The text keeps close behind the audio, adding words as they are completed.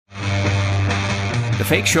The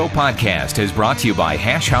Fake Show podcast is brought to you by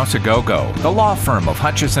Hash House A Go-Go, the law firm of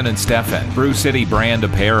Hutchison and Steffen, Brew City Brand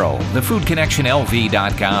Apparel,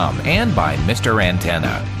 thefoodconnectionlv.com, and by Mr.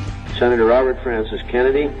 Antenna. Senator Robert Francis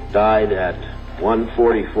Kennedy died at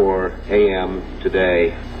 1:44 a.m.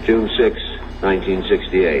 today, June 6,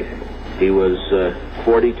 1968. He was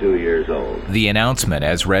 42 years old. The announcement,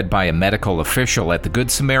 as read by a medical official at the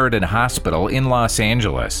Good Samaritan Hospital in Los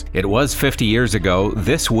Angeles. It was 50 years ago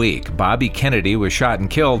this week. Bobby Kennedy was shot and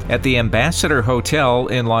killed at the Ambassador Hotel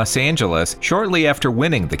in Los Angeles shortly after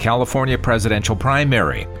winning the California presidential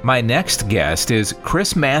primary. My next guest is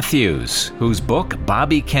Chris Mathews, whose book,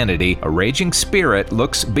 Bobby Kennedy, A Raging Spirit,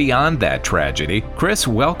 looks beyond that tragedy. Chris,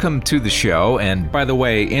 welcome to the show. And by the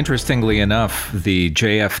way, interestingly enough, the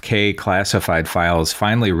JFK classified files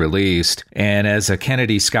finally released. And as a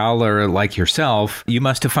Kennedy scholar like yourself, you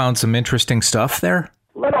must have found some interesting stuff there?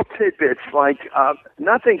 Little tidbits, like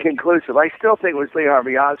nothing conclusive. I still think it was Lee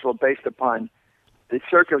Harvey Oswald based upon the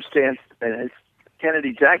circumstance and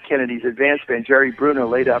Jack Kennedy's advance man, Jerry Bruno,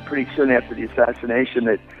 laid out pretty soon after the assassination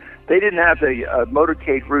that they didn't have the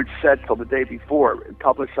motorcade route set till the day before,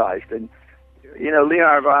 publicized. And, you know, Lee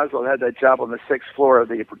Harvey Oswald had that job on the 6th floor of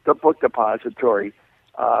the book depository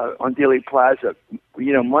on Dealey Plaza,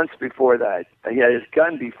 you know, months before that. He had his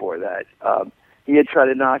gun before that. He had tried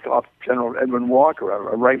to knock off General Edwin Walker,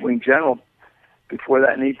 a right-wing general, before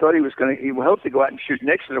that, and he thought he hoped to go out and shoot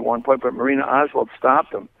Nixon at one point, but Marina Oswald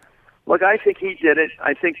stopped him. Look, I think he did it.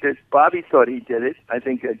 I think that Bobby thought he did it. I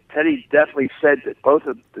think that Teddy definitely said that both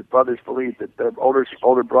of the brothers believed that their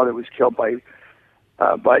older brother was killed by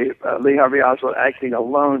Lee Harvey Oswald acting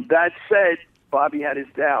alone. That said, Bobby had his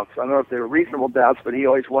doubts. I don't know if they were reasonable doubts, but he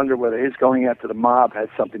always wondered whether his going after the mob had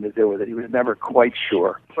something to do with it. He was never quite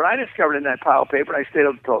sure. What I discovered in that pile of paper, and I stayed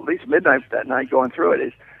up until at least midnight that night going through it,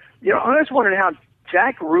 is, you know, I was wondering how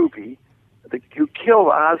Jack Ruby, who killed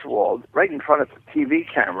Oswald right in front of the TV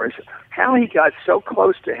cameras, how he got so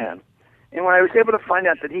close to him. And when I was able to find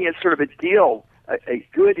out that he had sort of a deal, a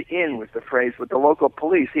good in was the phrase, with the local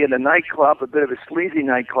police. He had a nightclub, a bit of a sleazy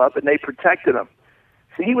nightclub, and they protected him.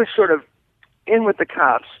 So he was sort of in with the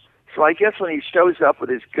cops. So I guess when he shows up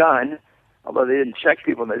with his gun, although they didn't check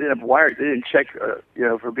people, they didn't have wires, they didn't check,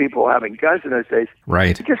 for people having guns in those days.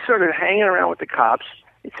 Right. He's just sort of hanging around with the cops.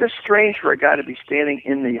 It's just strange for a guy to be standing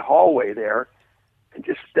in the hallway there and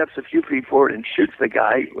just steps a few feet forward and shoots the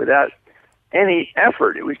guy without any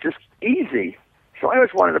effort. It was just easy. So I was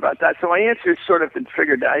wondering about that. So my answer is sort of been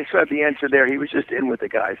figured out. I sort of have the answer there. He was just in with the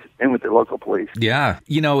guys, in with the local police. Yeah.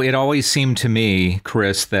 You know, it always seemed to me,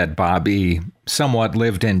 Chris, that Bobby somewhat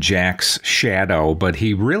lived in Jack's shadow, but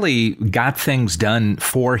he really got things done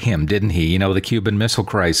for him, didn't he? You know, the Cuban Missile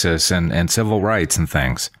Crisis and civil rights and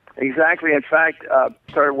things. Exactly. In fact,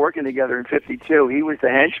 started working together in 1952. He was the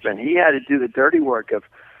henchman. He had to do the dirty work of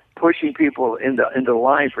pushing people into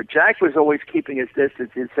line. For Jack was always keeping his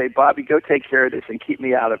distance. He'd say, Bobby, go take care of this and keep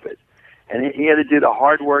me out of it. And he had to do the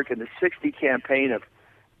hard work in the 60 campaign of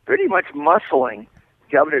pretty much muscling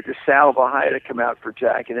Governor DeSalle of Ohio to come out for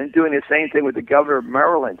Jack, and then doing the same thing with the governor of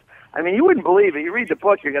Maryland. I mean, you wouldn't believe it. You read the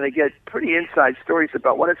book, you're going to get pretty inside stories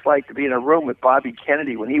about what it's like to be in a room with Bobby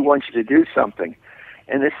Kennedy when he wants you to do something.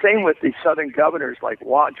 And the same with the southern governors like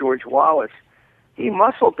George Wallace. He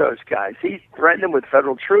muscled those guys. He threatened them with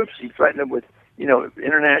federal troops. He threatened them with,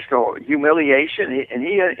 international humiliation. And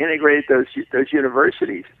he integrated those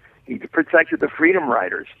universities. He protected the freedom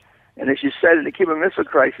riders. And as you said, in the Cuban Missile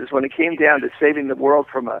Crisis, when it came down to saving the world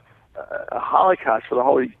from a Holocaust for the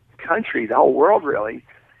whole country, the whole world really,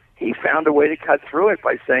 he found a way to cut through it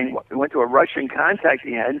by saying, he went to a Russian contact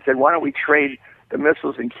he had and said, why don't we trade the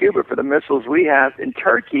missiles in Cuba for the missiles we have in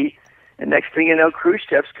Turkey? And next thing you know,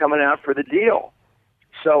 Khrushchev's coming out for the deal.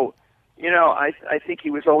 So, I think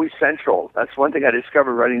he was always central. That's one thing I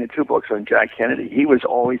discovered writing the two books on Jack Kennedy. He was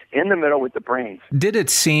always in the middle with the brains. Did it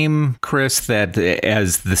seem, Chris, that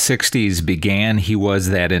as the 60s began, he was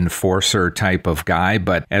that enforcer type of guy,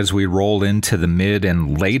 but as we rolled into the mid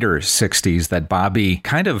and later 60s, that Bobby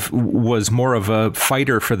kind of was more of a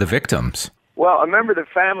fighter for the victims? Well, I remember the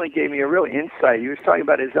family gave me a real insight. He was talking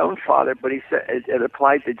about his own father, but he said it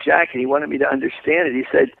applied to Jack, and he wanted me to understand it. He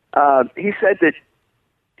said that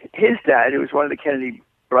his dad, who was one of the Kennedy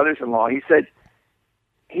brothers-in-law, he said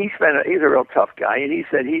he's a real tough guy, and he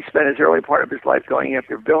said he spent his early part of his life going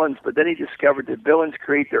after villains, but then he discovered that villains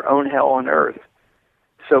create their own hell on earth.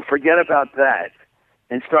 So forget about that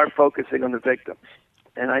and start focusing on the victims.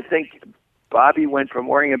 And I think Bobby went from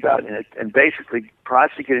worrying about and basically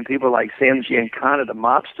prosecuting people like Sam Giancana, the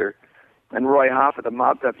mobster, and Roy Hoffa, the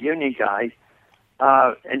mobbed-up union guy,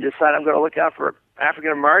 and decided I'm going to look out for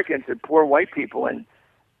African Americans and poor white people and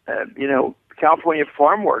California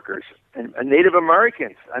farm workers and Native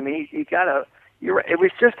Americans. I mean, he got a. You're right. It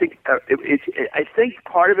was just. I think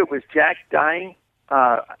part of it was Jack dying,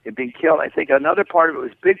 being killed. I think another part of it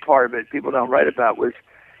was, big part of it, people don't write about, was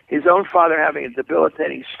his own father having a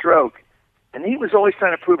debilitating stroke, and he was always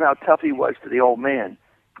trying to prove how tough he was to the old man.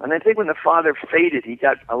 And I think when the father faded, he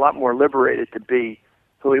got a lot more liberated to be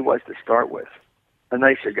who he was to start with, a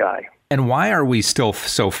nicer guy. And why are we still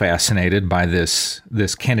so fascinated by this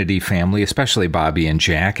Kennedy family, especially Bobby and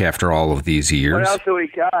Jack, after all of these years? What else have we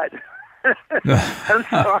got? I'm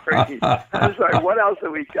sorry. What else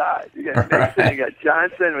have we got? You got Nixon, you got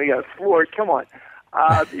Johnson, we got Ford. Come on.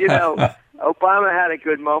 Obama had a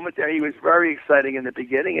good moment there. He was very exciting in the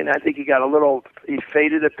beginning, and I think he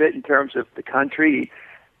faded a bit in terms of the country.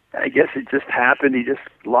 I guess it just happened. He just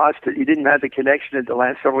lost it. He didn't have the connection in the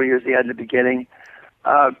last several years he had in the beginning.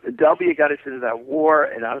 W got us into that war,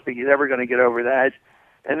 and I don't think he's ever going to get over that.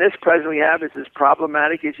 And this president we have is as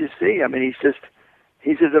problematic as you see. I mean,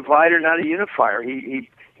 he's a divider, not a unifier. He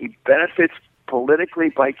benefits politically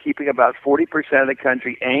by keeping about 40% of the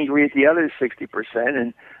country angry at the other 60%,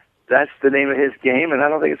 and that's the name of his game, and I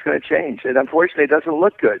don't think it's going to change. And unfortunately, it doesn't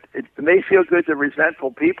look good. It may feel good to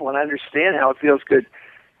resentful people, and I understand how it feels good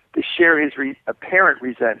to share his apparent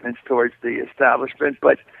resentments towards the establishment,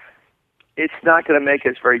 but it's not going to make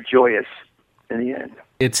us very joyous in the end.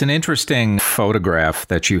 It's an interesting photograph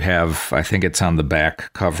that you have. I think it's on the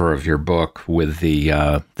back cover of your book with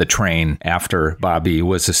the train after Bobby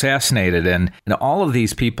was assassinated, and all of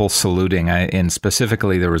these people saluting. And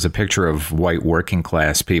specifically, there was a picture of white working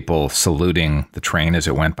class people saluting the train as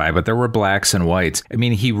it went by, but there were blacks and whites. I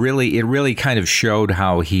mean, it really kind of showed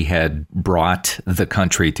how he had brought the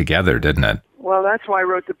country together, didn't it? Well, that's why I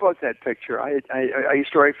wrote the book, that picture. I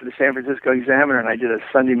used to write for the San Francisco Examiner, and I did a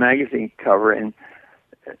Sunday magazine cover, and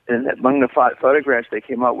among the photographs they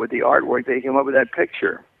came up with, the artwork, they came up with that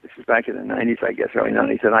picture. This is back in the 90s, I guess, early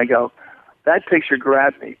 90s, and I go, that picture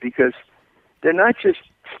grabbed me, because they're not just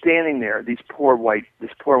standing there, this poor white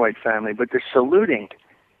family, but they're saluting.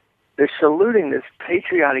 They're saluting this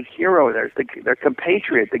patriotic hero, their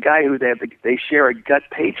compatriot, the guy who they share a gut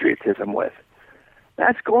patriotism with.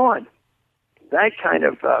 That's gone. That kind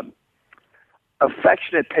of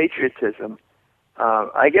affectionate patriotism,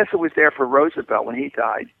 I guess it was there for Roosevelt when he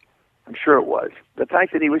died. I'm sure it was. The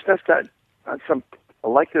fact that he was just not some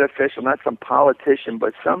elected official, not some politician,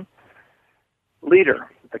 but some leader,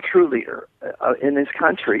 a true leader in this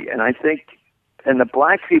country. And I think, and the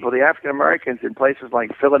black people, the African Americans in places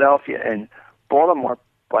like Philadelphia and Baltimore,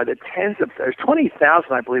 by the there's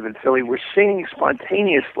 20,000, I believe, in Philly, were singing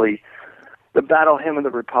spontaneously the Battle Hymn of the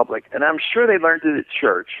Republic, and I'm sure they learned it at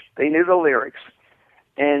church. They knew the lyrics,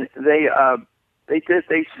 and they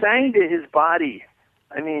sang to his body.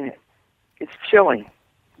 I mean, it's chilling,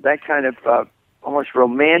 that kind of almost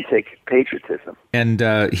romantic patriotism. And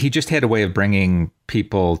he just had a way of bringing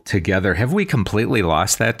people together. Have we completely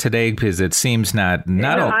lost that today? Because it seems not.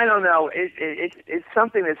 I don't know. It's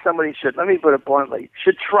something that somebody should, let me put it bluntly,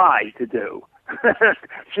 should try to do.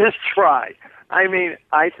 Just try. I mean,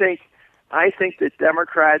 I think that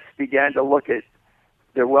Democrats began to look at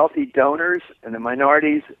their wealthy donors and the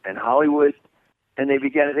minorities and Hollywood, and they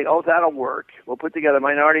began to think, oh, that'll work. We'll put together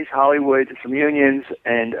minorities, Hollywood, some unions,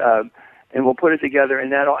 and we'll put it together, and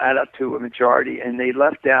that'll add up to a majority. And they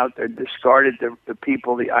left out, or discarded the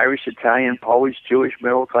people, the Irish, Italian, Polish, Jewish,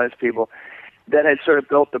 middle-class people that had sort of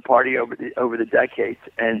built the party over the decades.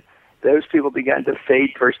 And those people began to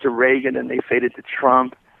fade, first to Reagan, and they faded to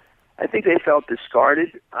Trump. I think they felt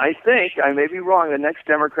discarded. I think, I may be wrong, the next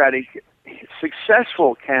Democratic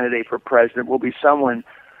successful candidate for president will be someone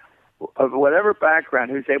of whatever background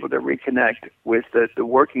who's able to reconnect with the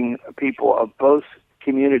working people of both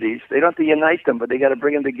communities. They don't have to unite them, but they got to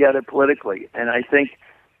bring them together politically. And I think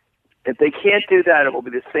if they can't do that, it will be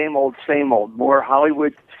the same old, more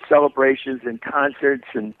Hollywood celebrations and concerts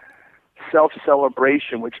and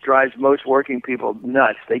self-celebration, which drives most working people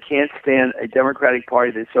nuts. They can't stand a Democratic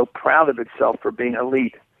Party that's so proud of itself for being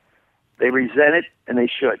elite. They resent it, and they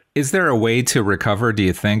should. Is there a way to recover, do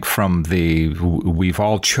you think, from we've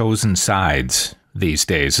all chosen sides these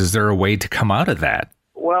days? Is there a way to come out of that?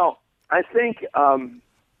 Well, I think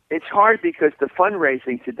it's hard because the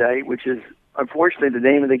fundraising today, which is unfortunately the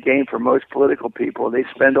name of the game for most political people, they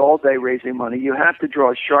spend all day raising money. You have to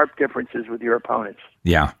draw sharp differences with your opponents.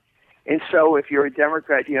 Yeah. And so if you're a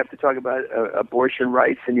Democrat, you have to talk about abortion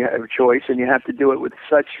rights, and you have a choice, and you have to do it with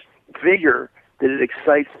such vigor that it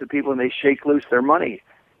excites the people and they shake loose their money.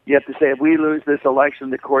 You have to say, if we lose this election,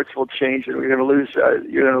 the courts will change, and you're going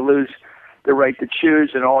to lose the right to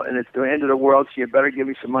choose, and it's the end of the world, so you better give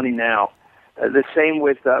me some money now. The same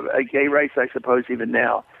with gay rights, I suppose, even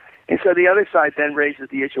now. And so the other side then raises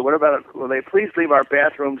the issue, what about, will they please leave our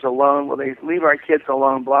bathrooms alone? Will they leave our kids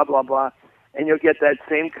alone? Blah, blah, blah. And you'll get that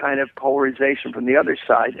same kind of polarization from the other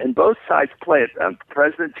side. And both sides play it.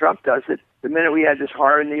 President Trump does it. The minute we had this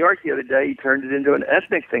horror in New York the other day, he turned it into an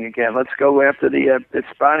ethnic thing again. Let's go after the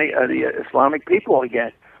Islamic people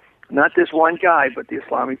again. Not this one guy, but the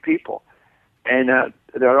Islamic people. And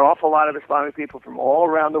there are an awful lot of Islamic people from all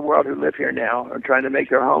around the world who live here now, are trying to make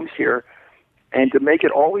their homes here. And to make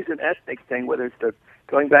it always an ethnic thing, whether it's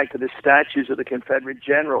going back to the statues of the Confederate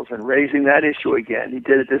generals and raising that issue again. He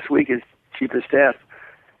did it this week as Chief of Staff.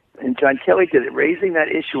 And John Kelly did it, raising that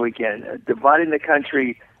issue again, dividing the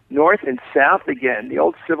country north and south again, the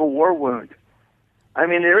old Civil War wound. I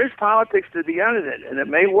mean, there is politics to be done in it, and it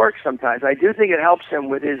may work sometimes. I do think it helps him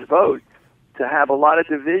with his vote to have a lot of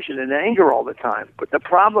division and anger all the time. But the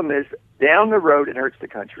problem is, down the road, it hurts the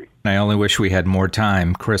country. I only wish we had more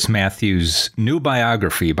time. Chris Mathews' new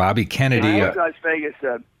biography, Bobby Kennedy. Las Vegas,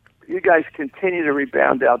 you guys continue to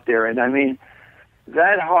rebound out there. And I mean,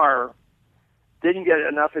 that horror didn't get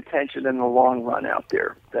enough attention in the long run out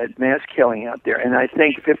there, that mass killing out there. And I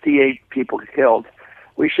think 58 people killed.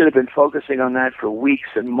 We should have been focusing on that for weeks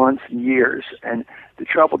and months and years. And the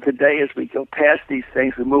trouble today is we go past these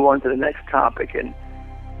things, we move on to the next topic, and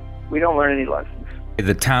we don't learn any lessons.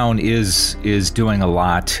 The town is doing a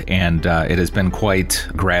lot, and it has been quite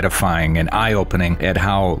gratifying and eye-opening at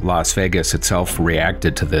how Las Vegas itself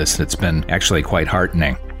reacted to this. It's been actually quite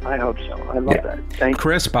heartening. I hope so. I love that. Thank you.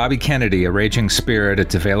 Chris, Bobby Kennedy, A Raging Spirit.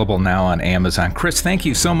 It's available now on Amazon. Chris, thank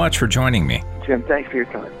you so much for joining me. Jim, thanks for your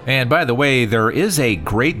time. And by the way, there is a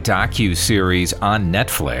great docu-series on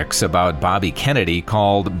Netflix about Bobby Kennedy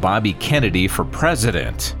called Bobby Kennedy for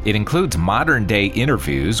President. It includes modern-day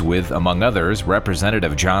interviews with, among others,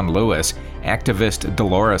 Representative John Lewis, activist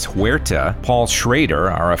Dolores Huerta, Paul Schrader,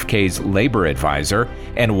 RFK's labor advisor,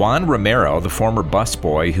 and Juan Romero, the former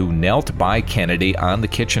busboy who knelt by Kennedy on the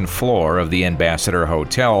kitchen floor of the Ambassador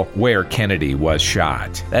Hotel where Kennedy was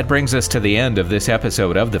shot. That brings us to the end of this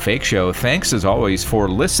episode of The Fake Show. Thanks as always for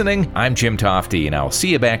listening. I'm Jim Tofte, and I'll see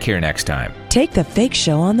you back here next time. Take The Fake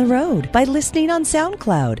Show on the road by listening on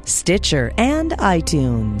SoundCloud, Stitcher, and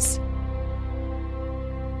iTunes.